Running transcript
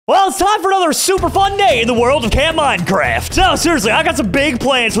Well, it's time for another super fun day in the world of Camp Minecraft. No, seriously, I got some big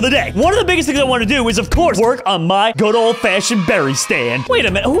plans for the day. One of the biggest things I want to do is, of course, work on my good old-fashioned berry stand. Wait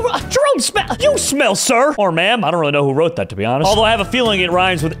a minute, Jerome, you smell, sir. Or ma'am, I don't really know who wrote that, to be honest. Although I have a feeling it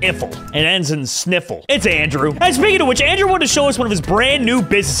rhymes with iffle and ends in sniffle. It's Andrew. And speaking of which, Andrew wanted to show us one of his brand new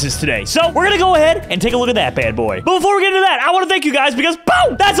businesses today. So we're gonna go ahead and take a look at that bad boy. But before we get into that, I want to thank you guys because,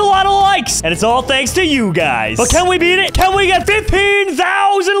 boom, that's a lot of likes. And it's all thanks to you guys. But can we beat it? Can we get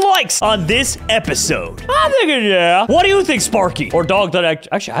 15,000 likes on this episode? I'm thinking, yeah. What do you think, Sparky? Or dog that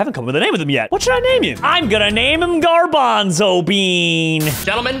actually, I haven't come up with a name of him yet. What should I name you? I'm gonna name him Garbanzo Bean.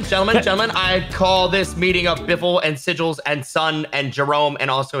 Gentlemen, I call this meeting of Biffle and Sigils and Son and Jerome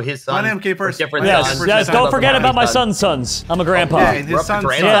and also his son. My name, K-Person. Different sons. Yes, don't forget about my son's sons. I'm a grandpa. Yeah, his son's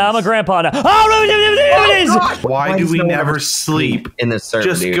yeah, I'm a grandpa now. Oh, why do we never sleep in this server?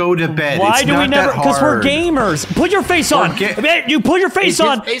 Just go to bed. Why do we never? Because we're gamers. Put your face on. You put your face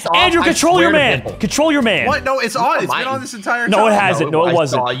on. Andrew, control your man. Control your man. What? No, it's on. It's been on this entire time. No, it hasn't. No, it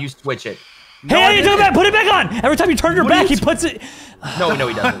wasn't. You switch it. Hey, you do that. Put it back on. Every time you turn your back, he puts it. No,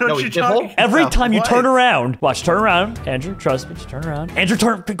 he doesn't. No, he Biffle. Every time you turn around, watch. Turn around, Andrew. Trust me. Just turn around. Andrew,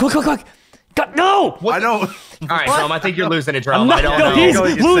 turn. Quick. God, no. I know. All right, Jerome. I think you're losing it, Jerome. I don't know. He's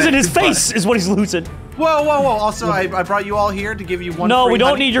losing his face. Is what he's losing. Whoa. Also, I brought you all here to give you one. No, we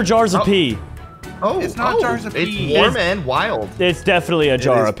don't need your jars of pee. Oh, it's not jars of pee. It's warm and wild. It's definitely a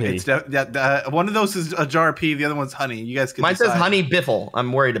jar of pee. One of those is a jar of pee. The other one's honey. You guys can Mine decide. says honey biffle.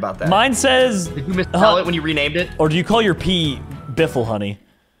 I'm worried about that. Mine says... Did you misspell it when you renamed it? Or do you call your pee biffle honey?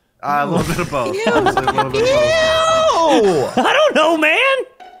 A little bit of both. Ew. I don't know, man.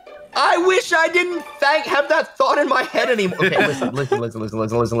 I wish I didn't have that thought in my head anymore. Okay, listen,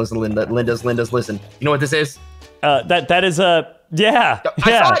 Linda's, listen. You know what this is? That is a... Yeah.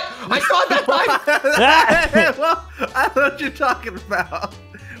 I saw it that time. Well, I don't know what you're talking about.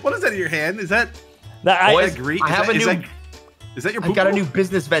 What is that in your hand? Is that? Boys, Greek? I have a new. Is that your? I've got a new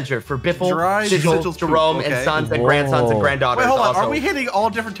business venture for Biffle, Sigils, Jerome, and sons and grandsons and granddaughters. Wait, hold on. Also. Are we hitting all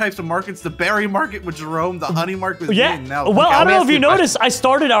different types of markets? The berry market with Jerome, the honey market with me, and now. Well, I don't know if you noticed. I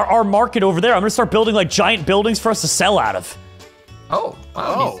started our market over there. I'm gonna start building like giant buildings for us to sell out of. Oh,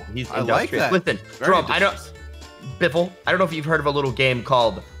 wow. He's I like that. Listen, Jerome, Biffle, I don't know if you've heard of a little game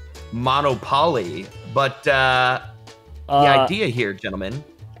called Monopoly, but the idea here, gentlemen.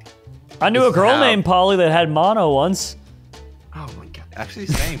 I knew a girl named Polly that had mono once. Oh my god. Actually,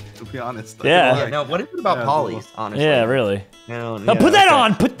 same, to be honest. Yeah. No, what is it about Polly's, honestly? Yeah, really. No, put that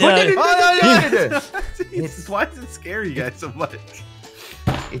on. Put that Why does it scare you guys so much?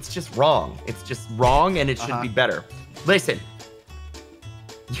 It's just wrong. It's just wrong, and it should be better. Listen.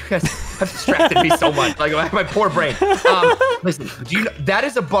 You guys have distracted me so much. Like, my poor brain. Listen, do you know, that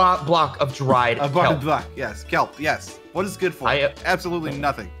is a block of dried kelp. Yes, kelp, yes. What is good for? Absolutely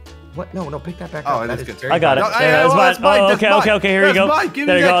nothing. What? No, pick that back up. Oh, that is good. I got it. That's mine. Oh, okay, here you go. There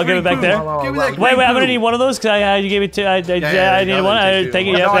you go, I'll give it back there. Wait, I'm gonna need one of those, because you gave it to, I needed one. Take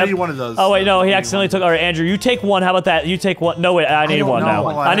it, I need one of those. Oh, wait, no, he accidentally took, all right, Andrew, you take one, how about that? You take one. No, wait, I need one now.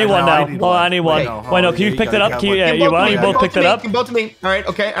 I need one now. Oh, I need one. Wait, no, can you pick that up? You both pick that up? Both to me. All right,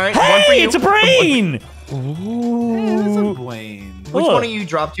 okay, all right. Hey, it's a brain! It's a brain. Which one of you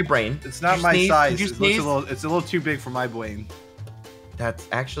dropped your brain? It's not my size. It's a little too big for my brain. That's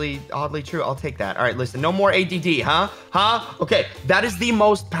actually oddly true. I'll take that. All right, listen, no more ADD, huh? Okay, that is the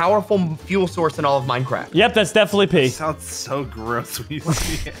most powerful fuel source in all of Minecraft. Yep, that's definitely pee. Sounds so gross when you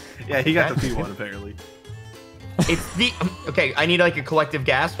see it. Yeah, he got the pee one, apparently. It's the... Okay, I need like a collective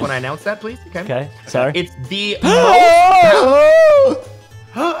gasp when I announce that, please. Okay, sorry. It's the most...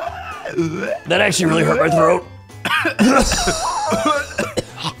 That actually really hurt my throat.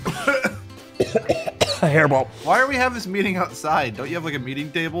 A hairball. Why are we having this meeting outside? Don't you have like a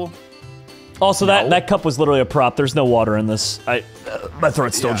meeting table? Also, that cup was literally a prop. There's no water in this. My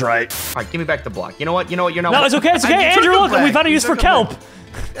throat's still dry. All right, give me back the block. You know what? You're not. No, it's okay. It's okay. Andrew, look, we found a use for kelp.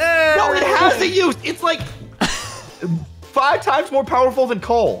 No, it has a use. It's like 5 times more powerful than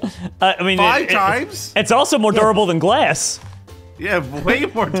coal. I mean, 5 times? It's also more durable than glass. Yeah, way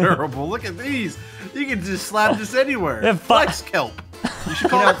more durable. Look at these. You can just slap this anywhere. Flex kelp. You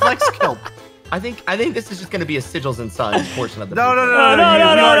should call it flex kelp. I think this is just going to be a Sigils and Sons portion of the No.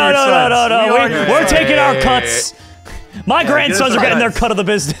 We're taking our cuts. My grandsons are getting their cut of the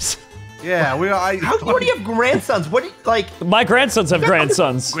business. Yeah, How do you have grandsons? What do you like? My grandsons have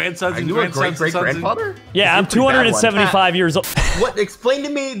grandsons. Grandsons and you a great grandfather? Yeah, I'm 275 years old. What? Explain to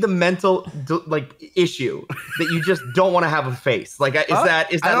me the mental issue that you just don't want to have a face. Like, is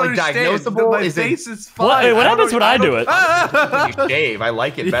that like diagnosable? My face is fine. What happens when I do it? You shave. I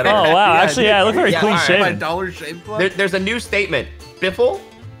like it better. Oh wow, actually, yeah, I look very clean shaven. My Dollar Shave Club. There's a new statement. Biffle,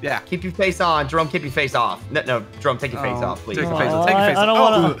 Yeah. Keep your face on. Jerome, keep your face off. No, Jerome, take your face off, please. Take your face off. Take your face I don't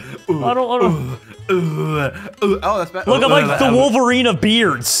off. want to. I don't want to. Oh, that's bad. Look, I'm like the Wolverine of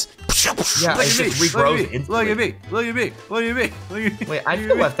beards. Yeah, Look it at me. just regrows Look at me. instantly. Look at me. Look at me. Look at me. Look at me. Wait, I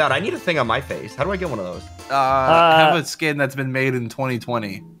feel left out. I need a thing on my face. How do I get one of those? Have a skin that's been made in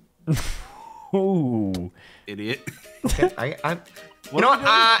 2020. Ooh. Idiot. Okay, you know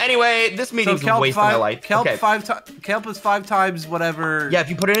what? Anyway, this meeting's a waste of my life. Kelp Okay. kelp is 5 times whatever. Yeah, if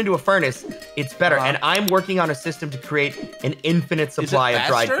you put it into a furnace, it's better. And I'm working on a system to create an infinite supply of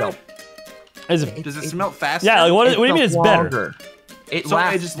dried kelp. Does it smelt faster? Yeah, like, what do you mean it's better? Longer. It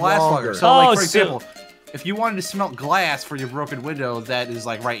just lasts longer. So, like, for example, if you wanted to smelt glass for your broken window that is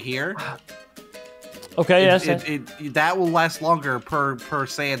like right here. Okay, yes. That will last longer per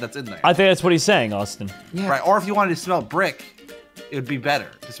sand that's in there. I think that's what he's saying, Austin. Yeah. Right. Or if you wanted to smelt brick, it would be better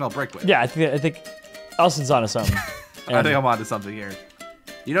to smell brick with. Yeah, I think Austin's onto something. I think I'm onto something here.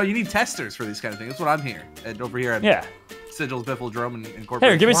 You know, you need testers for these kind of things. That's what I'm here. And over here at Sigils, Biffle, Jerome, and Incorporated.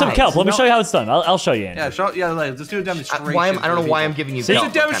 Here, give me some kelp. Let me show you how it's done. I'll show you, Andrew. Like, let's do a demonstration. I don't know why I'm giving you It's kelp.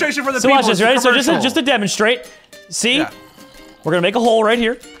 a demonstration for the So people. watch this, ready? So just to demonstrate. See? Yeah. We're going to make a hole right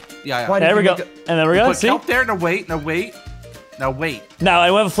here. Yeah. Why There we go. you And then we're going to Put see. kelp there. Now wait. Now wait. Now, I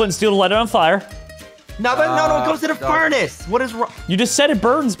have a flint and steel to light it on fire. No, it goes in a furnace. What is wrong? You just said it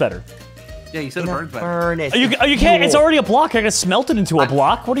burns better. Yeah, you said it burns better. Furnace. You can't. It's already a block. I gotta smelt it into a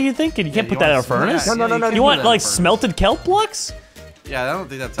block. What are you thinking? You can't put that in a furnace. No. You want like smelted kelp blocks? Yeah, I don't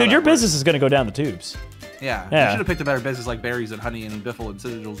think that's. Dude, your business is gonna go down the tubes. Yeah. Yeah. You should have picked a better business like berries and honey and Biffle and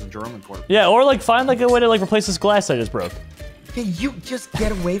Sigils and Jerome and Corp. Yeah, or like find like a way to like replace this glass I just broke. Can you just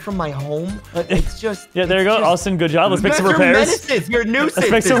get away from my home? It's just. Yeah, there you go, Austin. Good job. Let's make some repairs. You're a nuisance.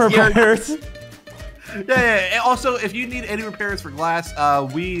 Let's make some repairs. Yeah. And also, if you need any repairs for glass,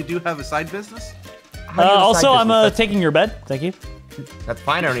 we do have a side business. Also, I'm taking your bed. Thank you. That's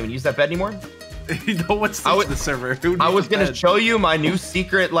fine. I don't even use that bed anymore. You know what's the server? I was gonna show you my new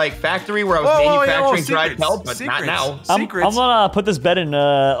secret like factory where I was manufacturing dried kelp, but not now. I'm gonna put this bed in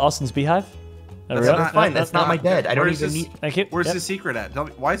Austin's beehive. That's fine. That's not my bed. I don't even need. Thank you. Where's the secret at? Tell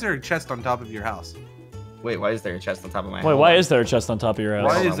me, why is there a chest on top of your house? Wait, why is there a chest on top of my house? Wait, why is there a chest on top of your house?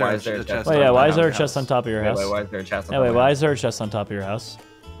 Why is there a chest? Wait, yeah, why is there a chest on top of your house? Wait, why is there a chest on top of wait, my why house? is there a chest on top of your house?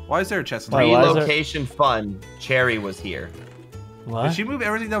 Why is there a chest on top of Why your house? is there- Relocation fun. Cherry was here. What? Did she move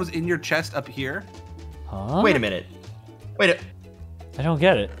everything that was in your chest up here? Huh? Wait a minute. Wait. I don't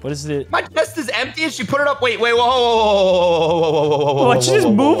get it. What is it? My chest is empty and she put it up. Wait, whoa. What, you just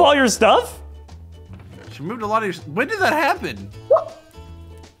move all your stuff? She moved a lot of your. When did that happen?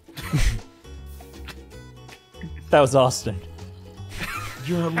 That was Austin.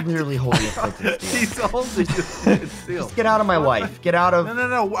 You're literally holding a flint and steel. He's holding it still. Just get out of my life. Get out of.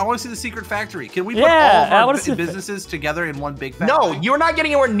 No. I want to see the secret factory. Can we put Yeah, I all wanna of see our the businesses together in one big factory? No, you're not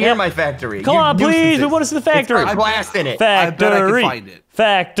getting anywhere near Yeah. my factory. Come You on, please. nuisances. We want to see the factory. It's got glass in it. Factory. I bet I can find it.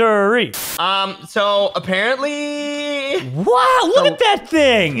 Factory. So apparently, Wow, look at that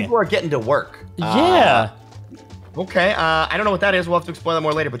thing. people are getting to work. Yeah. Okay. I don't know what that is. We'll have to explore that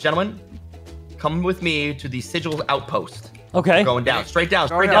more later. But gentlemen, come with me to the Sigil outpost. Okay. Going down, straight down, Oh,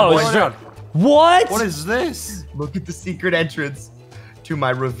 straight yeah, down. Oh, going boys. down. What? What is this? Look at the secret entrance to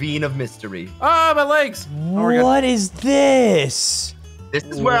my ravine of mystery. Ah, my legs. Oh, we're good. What is this? This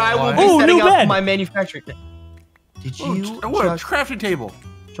is where I will be Ooh, setting new up bed. my manufacturing. Did you? Oh, what a just- crafting table.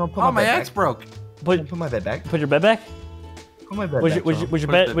 Jerome, put Oh, my bed axe back. broke. Put Put my bed back. your bed back? Put my bed Was back. your Jerome. was your Put his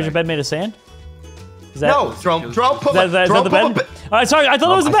bed bed was your back. bed made of sand? Is that, No, Jerome. Jerome, put my. Is that Jerome, the put my bed? All right, sorry. I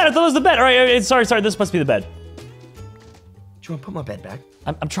thought it was the bed. I thought it was the bed. All right, sorry. This must be the bed. Jerome, put my bed back.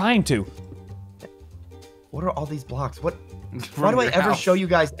 I'm trying to. What are all these blocks? What? From Why do I your ever house. show you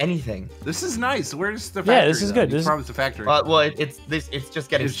guys anything? This is nice. Where's the factory? Yeah, this is though? good. You This is- promised the factory. Well, it's just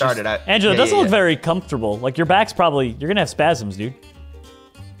getting It's started. Angela, it Yeah, doesn't yeah, look yeah. very comfortable. Like your back's probably you're gonna have spasms, dude.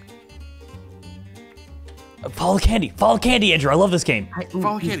 Follow candy. Follow candy, Andrew. I love this game.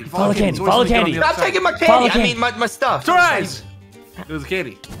 Follow candy. Follow candy, It's always follow something on candy. the other Stop side. taking my Follow candy. I candy. mean my stuff. Surprise! It was a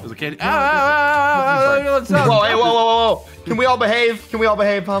candy. It was a candy. Let's Whoa, hey, whoa. Can we all behave? Can we all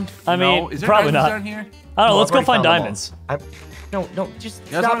behave, Pump? I mean, is there probably diamonds not. down here? I don't know. No, Let's I've go already find found them all. diamonds. No, just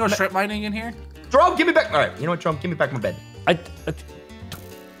You guys stop. want to go strip mining in here? Jerome, give me back. All right, you know what, Jerome? Give me back my bed.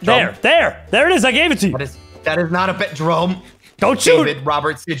 There it is. I gave it to you. That is not a bed, Jerome. Don't shoot. David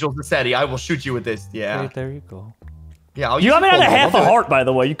Robert Sigil Zassetti. I will shoot you with this. Yeah. Right, there you go. Yeah. I'll You use got me the down to full half one. a heart, by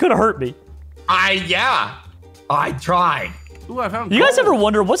the way. You could have hurt me. Yeah. I tried. Ooh, I found You guys gold. ever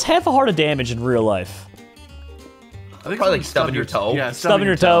wonder what's half a heart of damage in real life? I think Probably it's like stubbing your toe. Yeah, Stubbing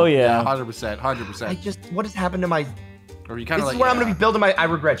your toe, yeah. 100%. 100%. What has happened to my? Or you This kind is of like. where I'm gonna be building my. I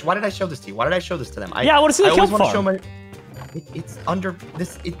regret. Why did I show this to you? Why did I show this to them? Yeah, I wanna see the always kelp wanna farm. show my. It's under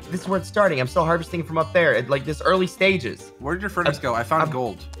this. This is where it's starting. I'm still harvesting from up there at like this early stages. Where did your furnace go? I found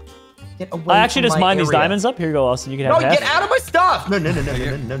gold. Get away I actually from just my mined these area. diamonds up. Here you go, Austin. You can have No, half. get out of my stuff! No, no, no, no,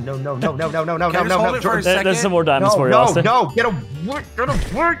 no, no, no, no, no, no, no, no, no, Can I just hold it for a second? There's some more diamonds for you, no, Austin. no, get away!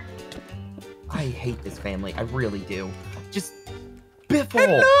 I hate this family. I really do. Just biffle.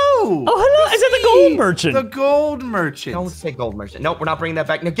 Hello! Oh, hello! Is that the gold merchant? The gold merchant. Don't say gold merchant. Nope, we're not bringing that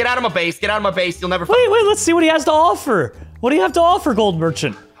back. No, get out of my base. Get out of my base. You'll never. Wait, let's see what he has to offer. What do you have to offer, gold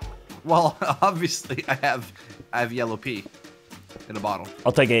merchant? Well, obviously, I have yellow pea in a bottle.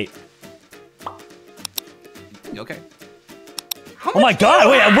 I'll take 8. Okay. Oh my God!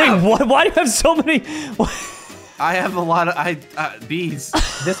 Wait, what? Why do you have so many? I have a lot of bees.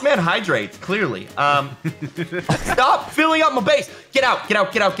 This man hydrates clearly. Stop filling up my base. Get out. Get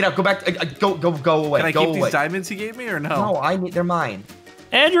out. Get out. Get out. Go back. Go away. Can I go keep away. these diamonds he gave me or no? No, they're mine.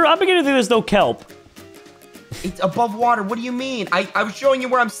 Andrew, I'm beginning to think there's no kelp. It's above water. What do you mean? I was showing you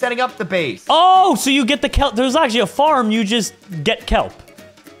where I'm setting up the base. Oh, so you get the kelp. There's actually a farm. You just get kelp.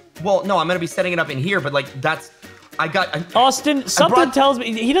 Well, no, I'm gonna be setting it up in here, but like that's. Austin, something tells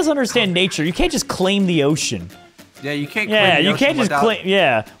me he doesn't understand nature. You can't just claim the ocean. Yeah, you can't. Yeah, you can't just claim.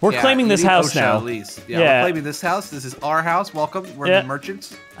 Yeah, we're claiming this house now. At least. Yeah, we're claiming this house. This is our house. Welcome. We're the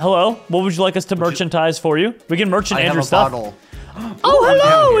merchants. Hello. What would you like us to merchantize for you? We can merchant Andrew's stuff. Bottle. Oh,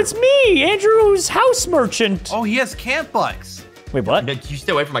 hello! It's me, Andrew's house merchant. Oh, he has camp bucks. Wait, what? No, you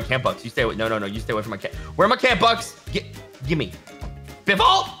stay away from my camp bucks. You stay away. No. You stay away from my camp. Where are my camp bucks? Give me.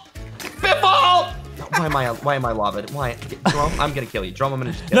 Biffle! Biffle! Why am I lava? Why? Jerome, I'm gonna kill you. Jerome, I'm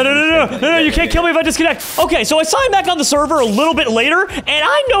gonna just kill you. No, you can't kill me if I disconnect. Okay, so I signed back on the server a little bit later, and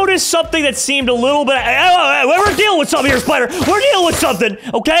I noticed something that seemed a little bit. We're dealing with something here, Spider. We're dealing with something,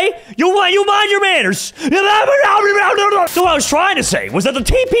 okay? You mind your manners. So what I was trying to say was that the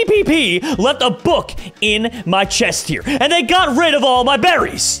TPPP left a book in my chest here, and they got rid of all my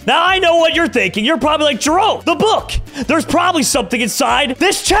berries. Now, I know what you're thinking. You're probably like, Jerome, the book. There's probably something inside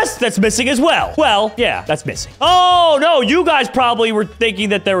this chest that's missing as well. Well, yeah, that's missing. Oh, no, you guys probably were thinking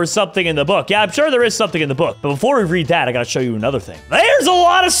that there was something in the book. Yeah, I'm sure there is something in the book. But before we read that, I gotta show you another thing. There's a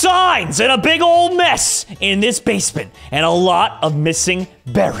lot of signs and a big old mess in this basement and a lot of missing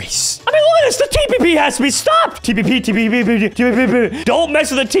berries. I mean, look at this. The TPP has to be stopped. TPP. Don't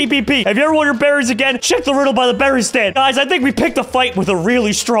mess with the TPP. If you ever want your berries again, check the riddle by the berry stand. Guys, I think we picked a fight with a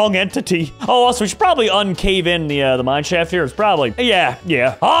really strong entity. Oh, also, we should probably uncave in the mine shaft here. It's probably,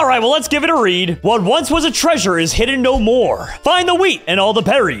 yeah. All right, well, let's give it a read. What once was a treasure is hidden no more. Find the wheat and all the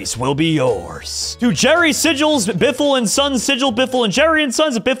berries will be yours. To Jerry Sigils, Biffle and Sons, Sigil, Biffle and Jerry and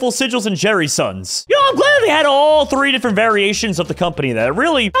Sons, Biffle, Sigils, and Jerry Sons. You know, I'm glad they had all 3 different variations of the company there.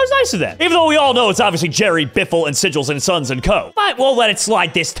 Really, that was nice of them. Even though we all know it's obviously Jerry, Biffle, and Sigils and Sons and Co. But we'll let it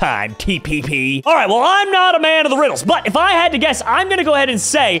slide this time, TPP. All right, well, I'm not a man of the riddles, but if I had to guess, I'm gonna go ahead and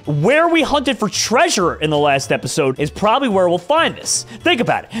say where we hunted for treasure in the last episode is probably where we'll find this. Think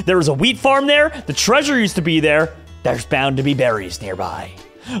about it. There was a wheat farm there. The treasure used to be there. There's bound to be berries nearby.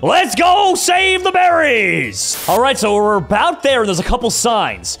 Let's go save the berries! All right, so we're about there, and there's a couple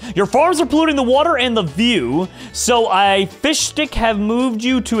signs. Your farms are polluting the water and the view, so I, Fish Stick, have moved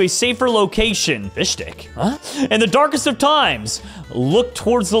you to a safer location. Fish Stick? Huh? In the darkest of times, look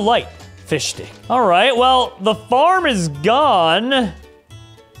towards the light. Fish Stick. All right, well, the farm is gone.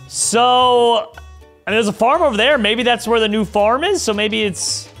 So, I mean, there's a farm over there. Maybe that's where the new farm is, so maybe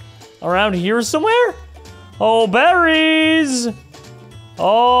it's around here somewhere? Oh, berries!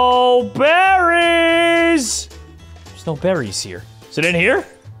 Oh, berries! There's no berries here. Is it in here?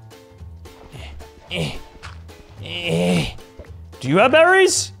 Do you have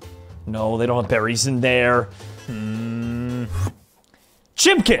berries? No, they don't have berries in there.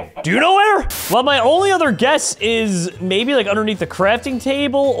 Chimkin, do you know where? Well, my only other guess is maybe like underneath the crafting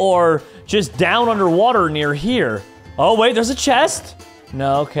table or just down underwater near here. Oh, wait, there's a chest.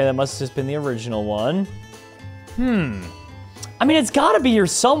 No, okay, that must have just been the original one. I mean, it's gotta be here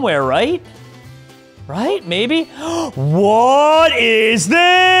somewhere, right? Right? Maybe? What is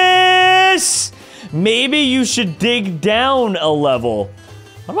this? Maybe you should dig down a level.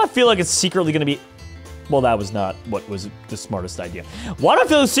 Why do I feel like it's secretly gonna be... Well, that was not what was the smartest idea. Why do I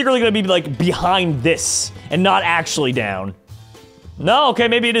feel it's secretly gonna be, like, behind this and not actually down? No, okay,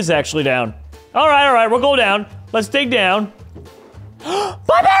 maybe it is actually down. All right, we'll go down. Let's dig down.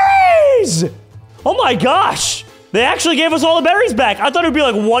 My berries! Oh my gosh! They actually gave us all the berries back. I thought it would be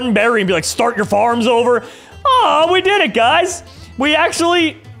like one berry and be like, start your farms over. Oh, we did it, guys. We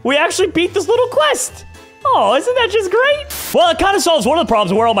actually beat this little quest. Oh, isn't that just great? Well, it kind of solves one of the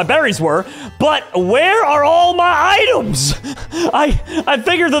problems of where all my berries were, but where are all my items? I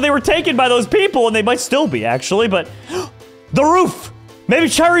figured that they were taken by those people, and they might still be, actually, but... The roof. Maybe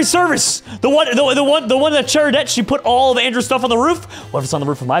Cherry's service. The one that Cheridette, she put all of Andrew's stuff on the roof. What if it's on the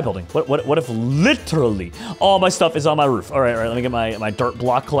roof of my building? What if literally all my stuff is on my roof? All right, let me get my dirt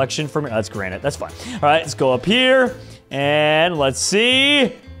block collection from here. That's granite, that's fine. All right, let's go up here and let's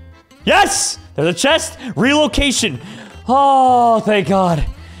see. Yes, there's a chest. Relocation. Oh, thank God.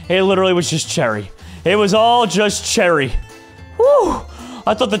 It literally was just Cherry. It was all just Cherry. Whew.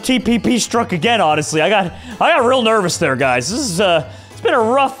 I thought the TPP struck again, honestly. I got real nervous there, guys. This is, it's been a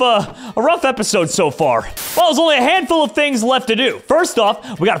rough episode so far. Well, there's only a handful of things left to do. First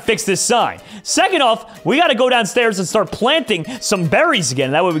off, we gotta fix this sign. Second off, we gotta go downstairs and start planting some berries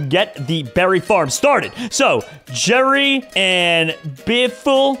again. That way we can get the berry farm started. So, Jerry and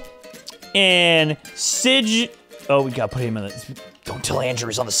Biffle and Sig... Oh, we gotta put him in the... Don't tell Andrew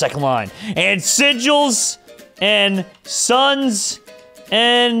he's on the second line. And Sigils and Sons...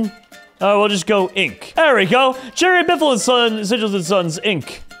 And, we'll just go ink. There we go. Jerry and Biffle and Sons, Sigils and Sons,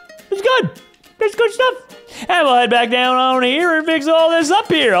 ink. It's good. It's good stuff. And we'll head back down on here and fix all this up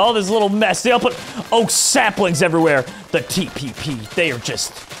here. All this little mess. They'll put oak saplings everywhere. The TPP,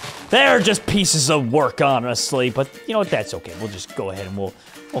 they're just pieces of work, honestly. But, you know what, that's okay. We'll just go ahead and we'll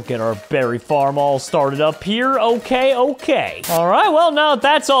get our berry farm all started up here. Okay. All right, well, now that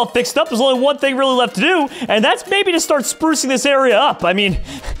that's all fixed up, there's only one thing really left to do, and that's maybe to start sprucing this area up. I mean,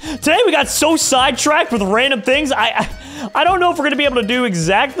 today we got so sidetracked with random things. I don't know if we're gonna be able to do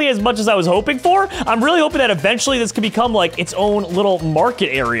exactly as much as I was hoping for. I'm really hoping that eventually this can become like its own little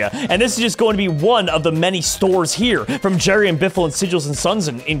market area. And this is just going to be one of the many stores here from Jerry and Biffle and Sigils and Sons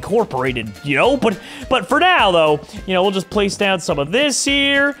Incorporated, you know? But for now though, you know, we'll just place down some of this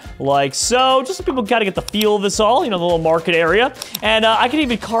here, like so, just so people gotta get the feel of this all, you know, the little market area. And I can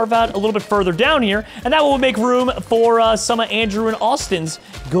even carve out a little bit further down here, and that will make room for some of Andrew and Austin's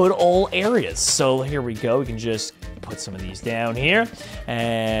good old areas. So here we go, we can just put some of these down here,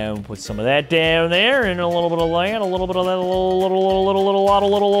 and put some of that down there, and a little bit of land, a little bit of that,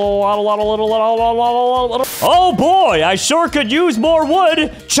 Oh boy, I sure could use more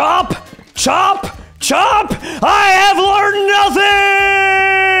wood. Chop, chop, chop! I have learned nothing!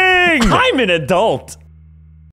 I'm an adult.